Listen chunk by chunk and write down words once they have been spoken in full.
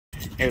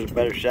Here's a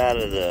better shot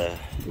of the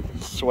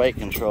sway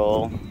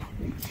control.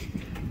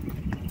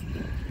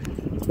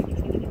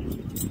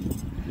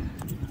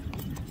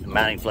 The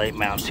mounting plate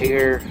mounts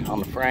here on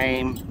the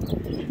frame.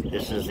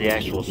 This is the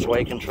actual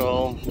sway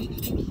control.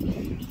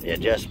 The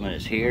adjustment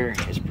is here.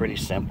 It's pretty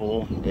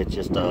simple. It's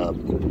just a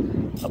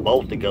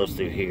bolt that goes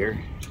through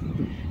here.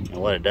 And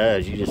what it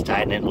does, you just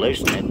tighten it and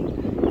loosen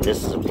it.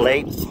 This is a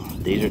plate.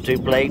 These are two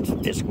plates.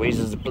 It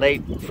squeezes the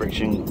plate.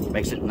 Friction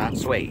makes it not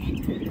sway.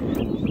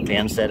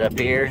 Pin set up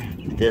here.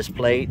 This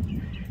plate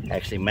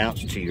actually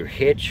mounts to your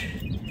hitch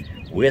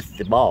with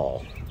the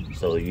ball.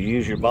 So you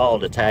use your ball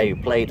to tie your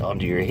plate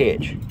onto your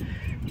hitch.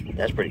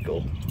 That's pretty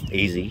cool.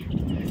 Easy.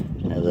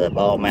 Now the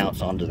ball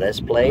mounts onto this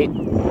plate.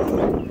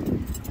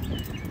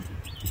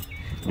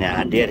 Now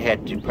I did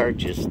have to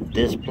purchase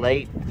this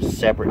plate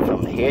separate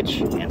from the hitch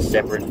and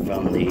separate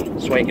from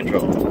the sway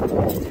control,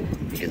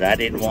 because I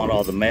didn't want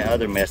all the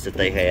other mess that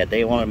they had.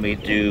 They wanted me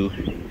to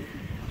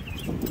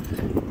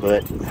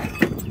put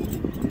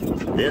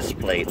this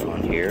plate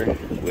on here,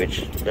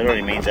 which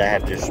literally means I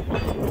have to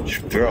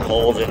drill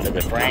holes into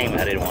the frame.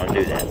 I didn't want to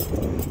do that.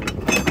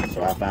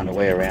 So I found a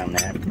way around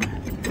that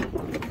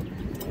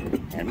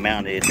and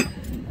mounted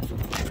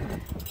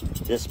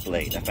this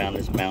plate. I found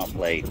this mount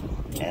plate,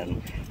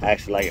 and I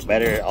actually like it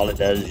better. All it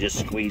does is just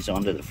squeeze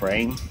onto the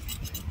frame.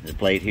 The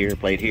plate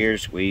here,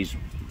 squeeze.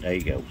 There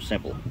you go,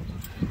 simple.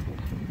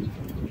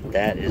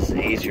 That is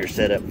the easier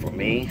setup for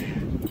me.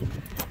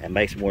 It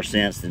makes more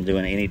sense than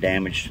doing any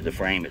damage to the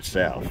frame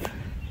itself.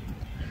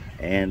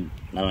 And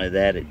not only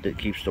that, it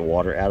keeps the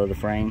water out of the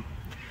frame.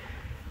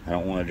 I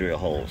don't want to drill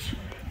holes.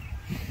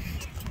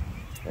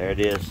 There it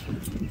is.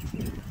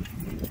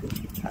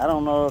 I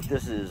don't know if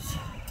this is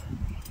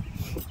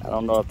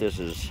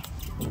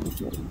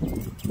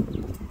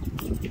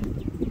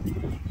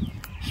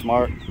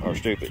smart or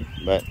stupid,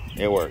 but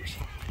it works.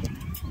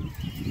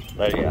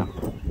 But yeah.